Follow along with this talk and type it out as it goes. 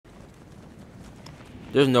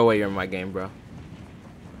There's no way you're in my game, bro.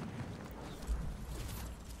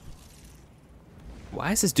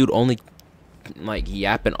 Why is this dude only like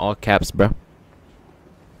yapping all caps, bro?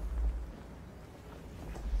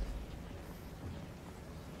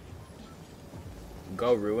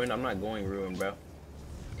 Go ruin. I'm not going ruin, bro.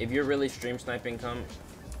 If you're really stream sniping, come.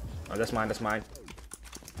 Oh, that's mine. That's mine.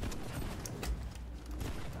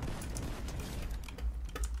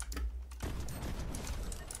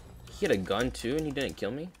 He had a gun too, and he didn't kill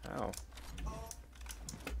me. How?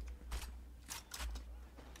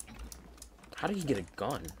 How did he get a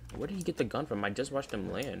gun? Where did he get the gun from? I just watched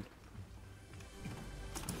him land.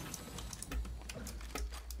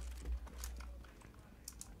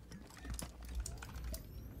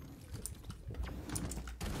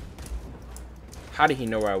 How did he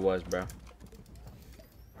know where I was, bro?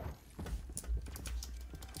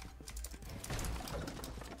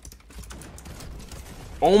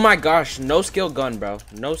 Oh my gosh, no skill gun, bro.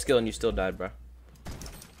 No skill and you still died, bro.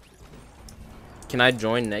 Can I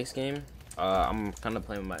join next game? I'm kind of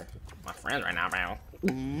playing with my friends right now, bro.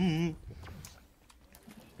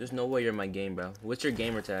 There's no way you're in my game, bro. What's your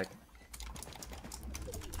gamer tag?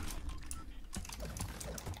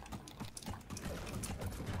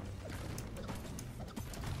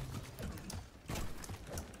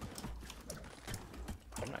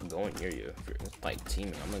 I'm not going near you. If you're like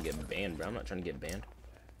teaming, I'm gonna get banned, bro. I'm not trying to get banned.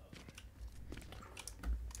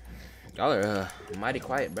 Y'all are mighty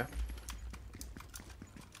quiet, bro.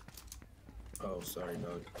 Oh, sorry,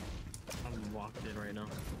 dog. I'm locked in right now.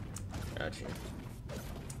 Got you.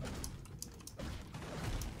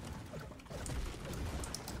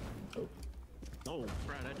 Oh,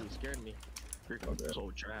 Brad, that dude scared me. You're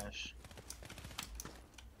so trash.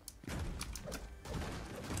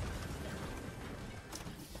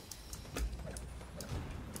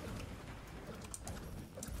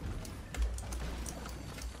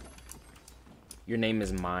 Your name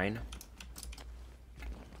is mine.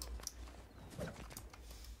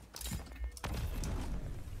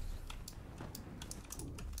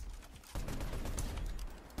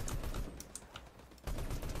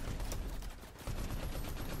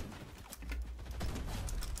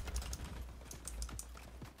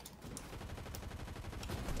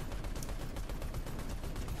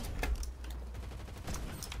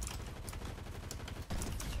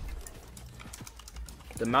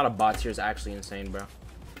 The amount of bots here is actually insane, bro.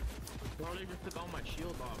 Bro, they just took all my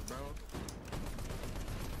shield off, bro.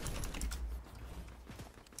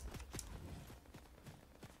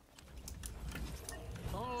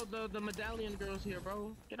 Oh, the medallion girl's here,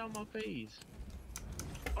 bro. Get out my face.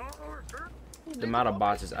 The amount of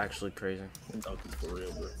bots is actually crazy. For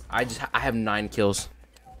real, bro. I have 9 kills.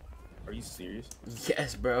 Are you serious?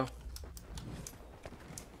 Yes, bro.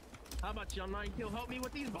 How about y'all 9 kill? Help me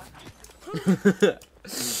with these bots.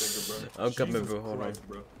 I'm coming, bro. Hold on.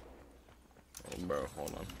 Bro. Oh, bro,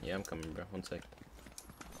 hold on. Yeah, I'm coming, bro. 1 sec.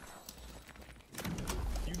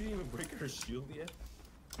 You didn't even break her shield yet?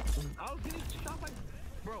 I was getting shot by...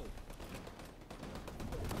 Bro.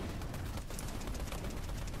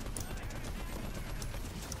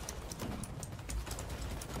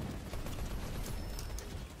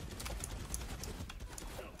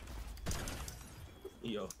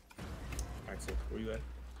 Yo. Axel, where you at?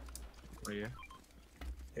 Right here.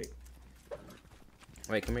 Hey.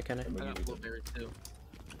 Wait, come here, can I? I got blueberry too.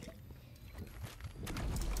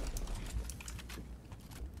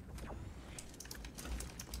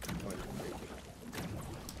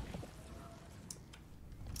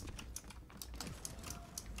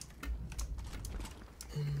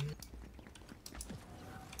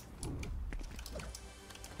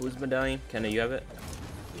 Who's medallion? Kenna, you have it?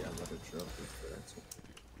 Yeah, I'm not sure.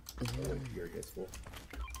 Here it gets full.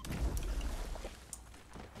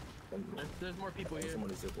 There's more people here. Someone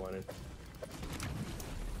is ziplining.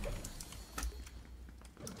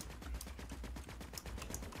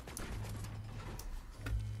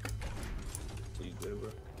 So you good, bro?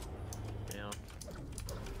 Yeah.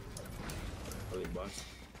 Are they bots?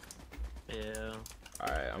 Yeah.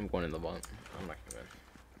 Alright, I'm going in the vault. I'm not gonna.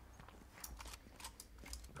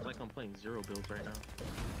 It's like I'm playing zero builds right now.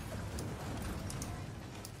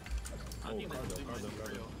 I think that's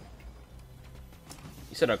real.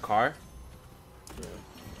 You said a car? Yeah.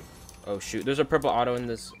 Oh shoot, there's a purple auto in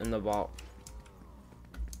the vault.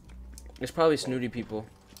 It's probably snooty people.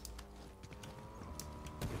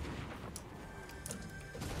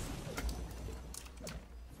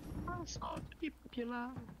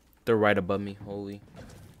 They're right above me, holy.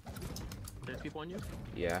 There's people on you?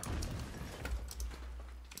 Yeah.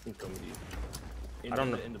 I'm coming to you. I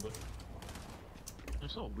don't know. In the bush. They're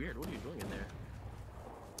so weird. What are you doing in there?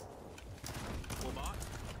 Full bot?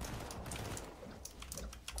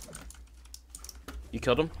 You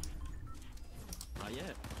killed him? Not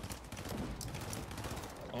yet.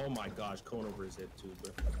 Oh my gosh, cone over his head too,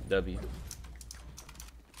 bro. W.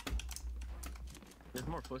 There's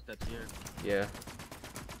more footsteps here. Yeah.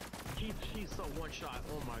 She's so one shot.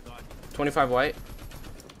 Oh my god. 25 white.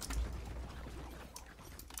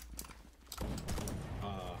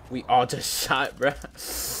 We all just shot, bro. I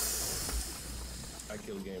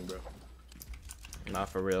killed game, bro. Not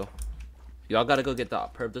for real. Y'all gotta go get the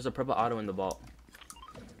purple. There's a purple auto in the vault.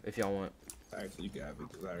 If y'all want. Actually, you can have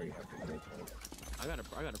it because I already have the purple pump. I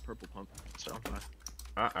got a purple pump, so I'm fine.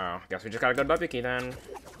 Uh-oh. Guess we just gotta go to W key then.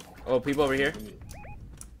 Oh, people over here.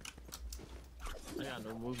 I got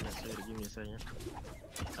no movement, so give me a second.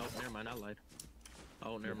 Oh, never mind, I lied.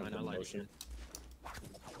 Oh, never mind, I lied again.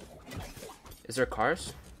 Is there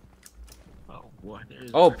cars? Oh, what?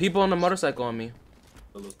 Oh, people on the motorcycle on me.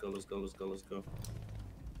 Let's go, let's go, let's go, let's go.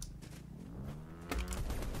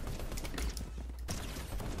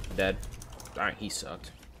 Dead. Darn, he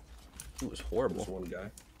sucked. He was horrible. Just one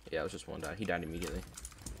guy. Yeah, it was just one guy. He died immediately.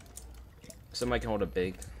 Somebody can hold a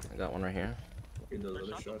big. I got one right here. In those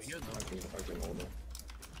other shots, I can hold it.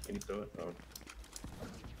 Can you throw it? Oh.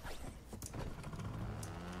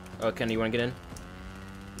 Oh, Kenny, you wanna get in?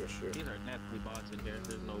 Yeah, sure. These are nasty bots in here.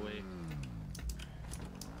 There's no way.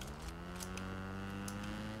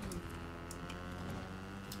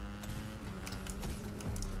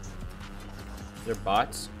 They're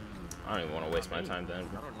bots? I don't even want to waste my time then.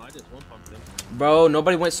 I don't know. I just one pumped them. Bro,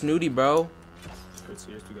 nobody went snooty, bro. It's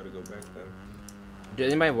serious, we gotta go back then. Did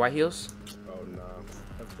anybody have white heels? Oh, nah.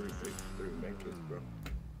 That's three main kills, bro.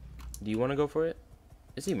 Do you want to go for it?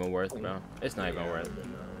 It's even worth, bro. It's not even Yeah, worth. but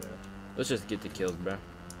no, yeah. Let's just get the kills, bro.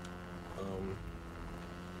 Um,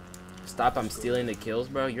 Stop, I'm stealing the kills,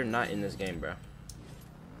 bro. You're not in this game, bro.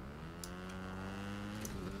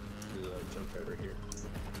 there's a jump pad right here.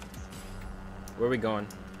 Where are we going?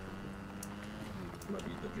 Might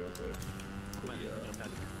be the jump pad. Might be the jump pad.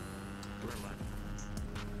 Where am I?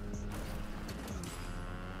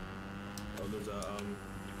 Oh, there's a,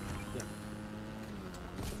 yeah.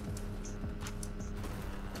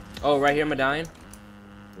 Oh, right here, medallion.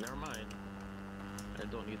 Never mind. I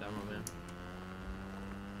don't need that one, man.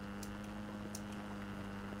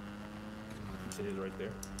 It is right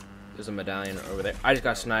there. There's a medallion over there. I just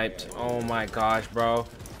got sniped. Oh my gosh, bro.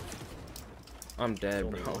 I'm dead,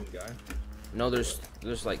 Only bro. one guy. No, there's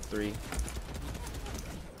like 3.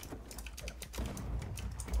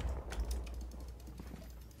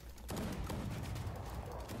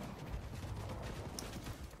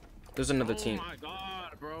 There's another team. Oh my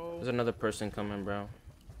god, bro. There's another person coming, bro.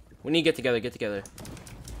 We need to get together, get together.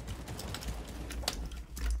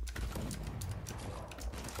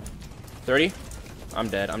 $30? I'm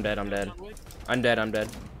dead, I'm dead, I'm dead. I'm dead, I'm dead.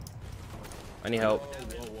 I need help.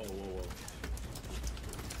 Whoa, whoa, whoa, whoa.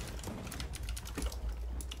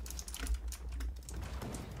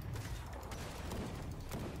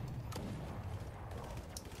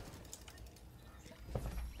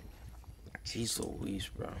 Jeez Louise,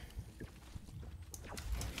 bro.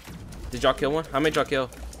 Did y'all kill one? How many y'all kill?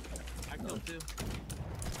 I killed 2.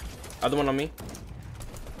 Other one on me.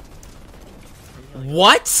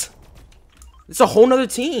 What? It's a whole nother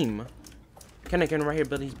team. Can I get him right here,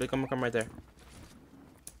 Billy? He's big. I'm gonna come right there.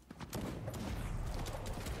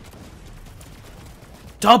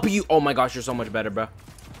 W. Oh my gosh, you're so much better, bro.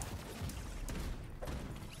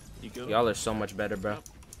 Y'all are so much better, bro.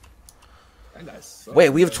 That guy sucks, Wait,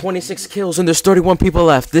 we have 26 kills and there's 31 people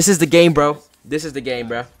left. This is the game, bro. This is the game,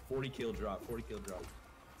 bro. 40 kill drop, 40 kill drop.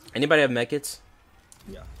 Anybody have medkits?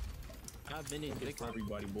 Yeah. I've been in big For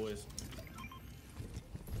everybody, boys.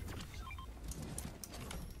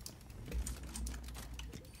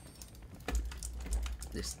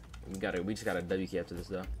 This we just got a W key after this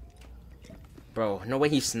though. Bro, no way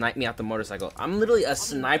he sniped me out the motorcycle. I'm literally a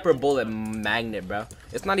sniper bullet magnet, bro.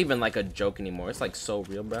 It's not even like a joke anymore. It's like so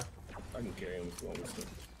real, bro. I can carry him if you want me to.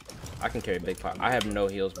 I can carry big pot. I have no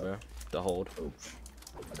heals, bro. To hold. Oh,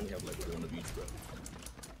 I only have like one of each, bro.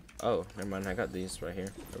 Oh, never mind. I got these right here.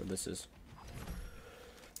 Whatever this is.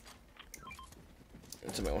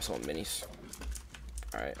 Somebody wants some minis.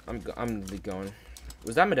 All right, I'm going.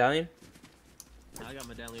 Was that medallion? I got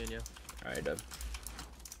medallion, yeah. All right, dub.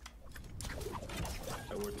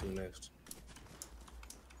 Where to next?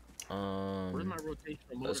 Where's my rotation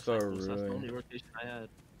of Let's go motorcycles? That's the ruin. only rotation I had.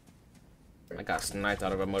 I got sniped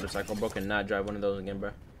out of a motorcycle. Bro, cannot drive one of those again,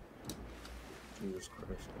 bro. Jesus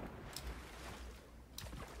Christ.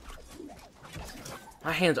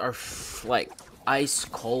 My hands are like ice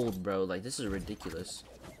cold, bro. Like this is ridiculous.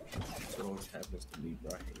 That's what always happens to me,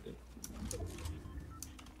 bro. I hate it.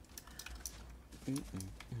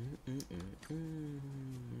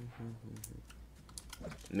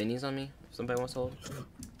 Minis on me. Somebody wants to hold.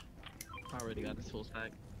 I already got this full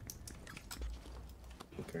stack.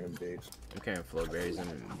 I'm carrying bigs. I'm carrying flow berries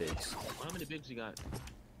and bigs. How many bigs you got?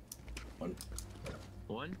 One.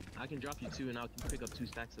 One? I can drop you two and I'll pick up 2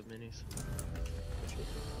 stacks of minis.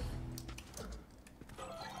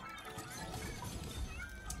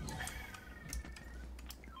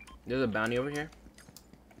 There's a bounty over here.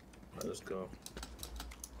 Alright, let's go.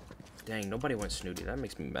 Dang, nobody went snooty. That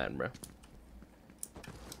makes me mad, bro.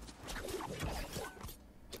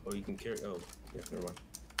 Oh, you can carry. Oh, yeah, never mind.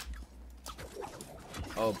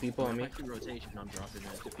 Oh, people on me. Rotation, I'm dropping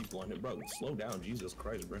that. There's people on it, bro. Slow down, Jesus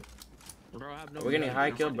Christ, bro. Bro, I have no We're getting high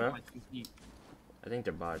I'm kill, hiding bro. behind 2 feet. I think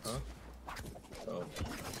they're bots. Huh? Oh.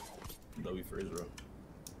 W for Israel.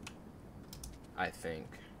 I think.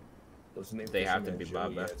 What's the name? They have to Man be Joe? bot,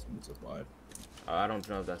 Yeah, bro. it's a bot. Oh, I don't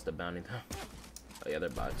know if that's the bounty though. Oh yeah, they're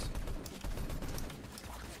bots.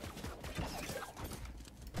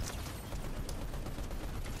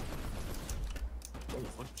 Oh,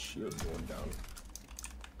 fuck, shield going down.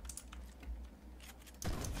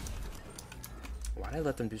 Why'd I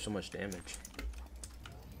let them do so much damage?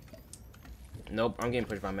 Nope, I'm getting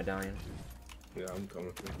pushed by Medallion. Yeah, I'm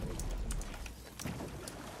coming.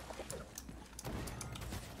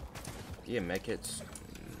 Yeah, med kits.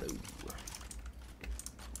 No.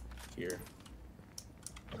 Here.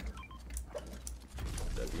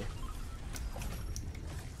 W.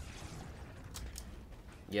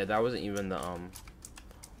 Yeah, that wasn't even the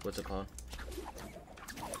what's it called?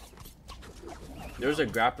 There's a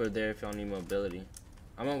grappler there if y'all need mobility.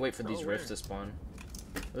 I'm gonna wait for these rifts to spawn.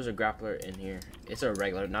 There's a grappler in here. It's a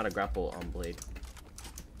regular, not a grapple blade.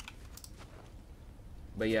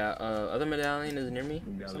 But yeah, other medallion is near me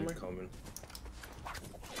somewhere. Coming.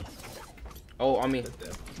 Oh, on me.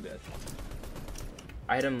 Dead.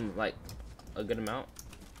 I hit him like a good amount.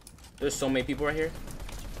 There's so many people right here.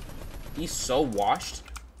 He's so washed.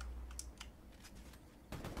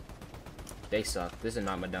 They suck. This is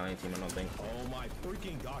not medallion team, I don't think. Oh my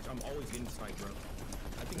freaking gosh, I'm always getting sniped, bro.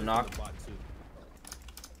 I think Knock. it's a bot too.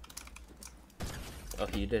 Oh,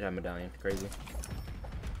 you did have medallion. Crazy.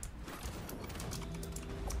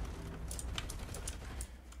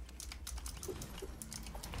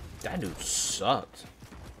 That dude sucked.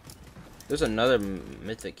 There's another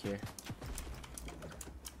mythic here.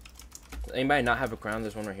 Does anybody not have a crown?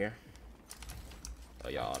 There's one right here. Oh,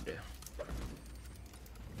 y'all do.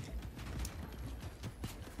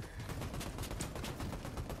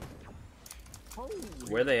 Oh,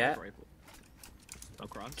 Where they at?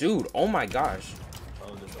 Across? Dude, oh my gosh.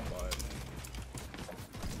 Oh, there's a bot.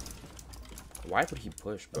 Why would he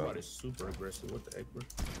push, That bro? bot is super aggressive. What the heck, bro?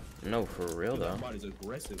 No, for real, Dude, though. that bot is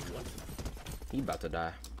aggressive. What? He about to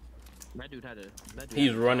die. That dude had a. That dude He's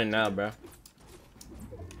had a running now, bro.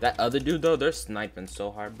 That other dude, though, they're sniping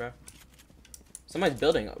so hard, bro. Somebody's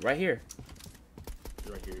building right here.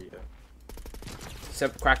 Right here, yeah.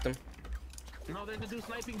 Except cracked him. No, there's a dude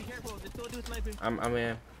sniping. Be careful. There's still a dude sniping. I'm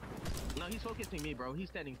in. No, he's focusing me, bro. He's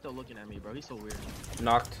standing still looking at me, bro. He's so weird.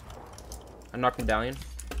 Knocked. I knocked medallion.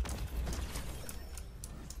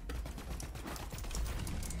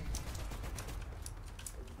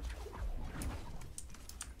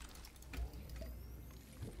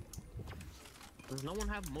 Does no one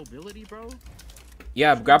have mobility, bro?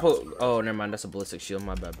 Yeah, grapple. Oh, never mind. That's a ballistic shield.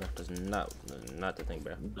 My bad, bro. That's not the thing,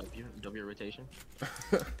 bro. W rotation.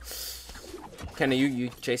 Kenny, you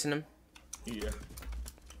chasing him? Yeah.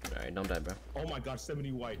 Alright, don't die, bro. Oh my god,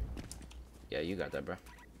 70 white. Yeah, you got that, bro.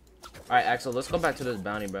 Alright, Axel, let's go back to this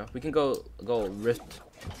bounty, bro. We can go rift.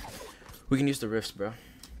 We can use the rifts, bro.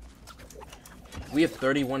 We have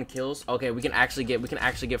 31 kills. Okay, we can actually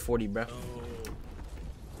get 40, bro. No.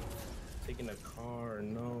 Taking a car,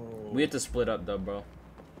 no. We have to split up though, bro.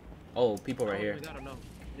 Oh, people right here.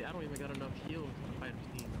 I don't even got enough heals to fight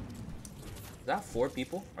a team. Is that 4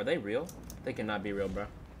 people? Are they real? They cannot be real, bro.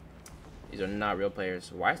 These are not real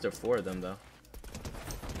players. Why is there 4 of them though?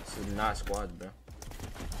 This is not squads, bro.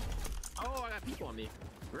 Oh, I got people on me.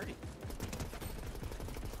 Great.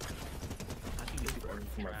 I think these people are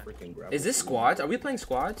For my trash. freaking grapple. Is this squads? Are we playing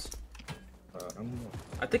squads? I don't know.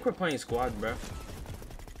 I think we're playing squads, bro. I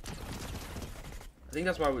think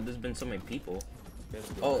that's why there's been so many people. Let's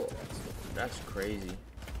go Oh, like that. that's crazy.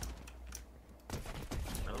 I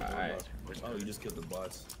don't know Alright. about- Oh, you just killed the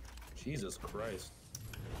bots. Jesus Christ.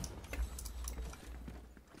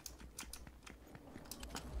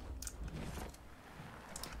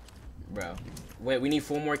 Bro. Wait, we need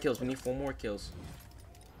 4 more kills. We need 4 more kills.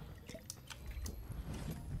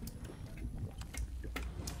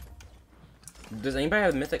 Does anybody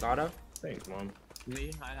have mythic auto? Thanks, mom.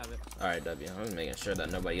 Me, I have it. Alright, W. I was making sure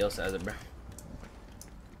that nobody else has it, bro.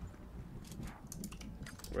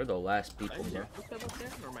 We're the last people, bro. What's that up there?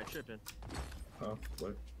 Or am I tripping? Huh?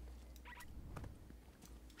 What?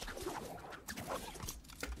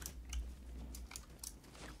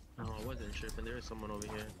 No, I wasn't tripping. There is someone over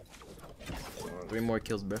here. 3 more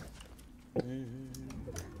kills, bro.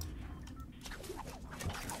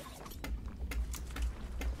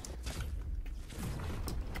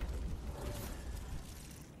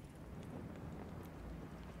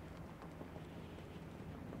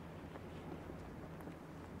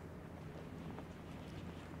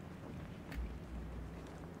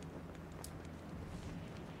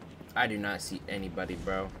 I do not see anybody,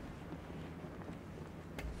 bro.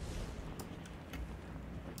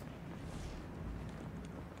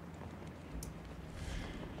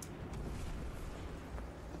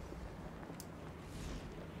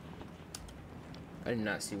 I did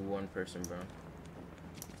not see one person, bro.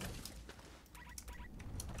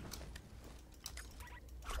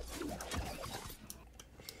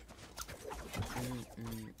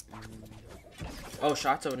 Oh,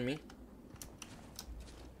 shots over me.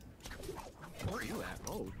 Where are you at?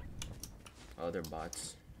 Oh. Oh, they're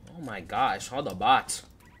bots. Oh my gosh, all the bots.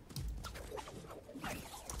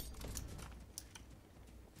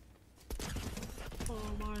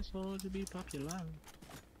 Oh, my soul to be popular.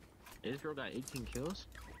 Izro got 18 kills.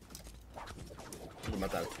 I'm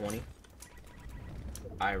about to have 20.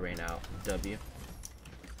 I ran out. W.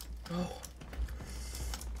 Oh.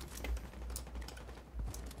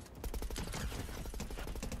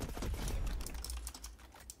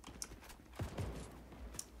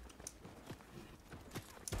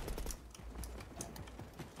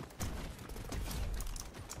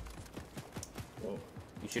 Whoa.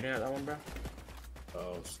 You shooting at that one, bro?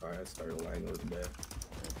 Oh, sorry. I started lying with bed.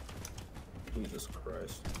 Jesus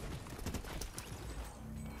Christ.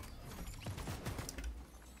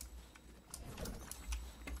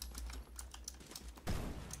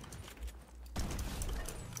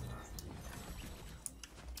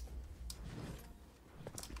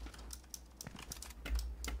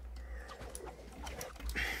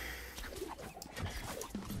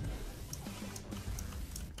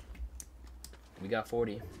 We got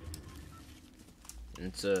 40.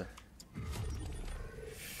 It's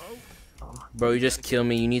bro, you just killed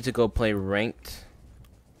me. You need to go play ranked.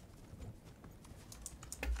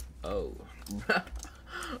 Oh.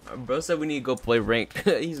 Bro said we need to go play ranked.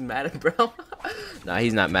 He's mad at bro. Nah,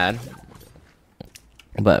 he's not mad.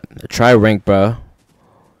 But try ranked, bro.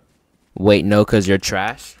 Wait, no, cause you're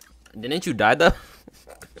trash. Didn't you die though?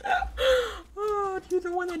 Oh, you're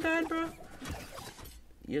the one that died, bro.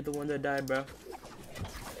 You're the one that died, bro.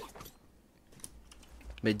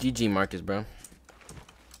 But GG Marcus, bro.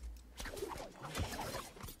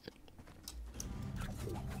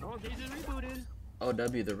 Oh, they just rebooted. Oh,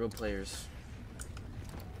 W, the real players.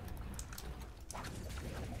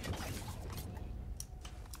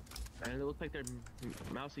 And it looks like they're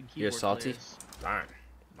mouse and keyboard. You're salty? players. Darn.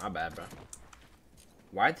 My bad, bro.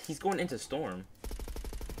 Why? He's going into storm. I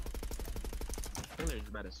think they're just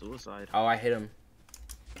about a suicide. Oh, I hit him.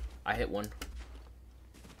 I hit one.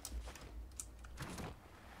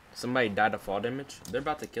 Somebody died of fall damage. They're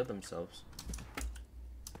about to kill themselves.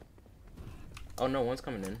 Oh no, one's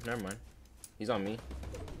coming in. Never mind. He's on me.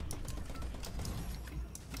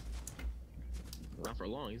 Not for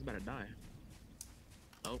long. He's about to die.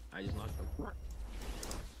 Oh, I just knocked him.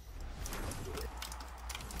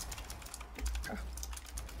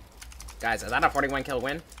 Guys, is that a 41 kill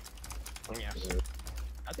win? Yeah.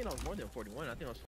 I think that was more than 41. I think it was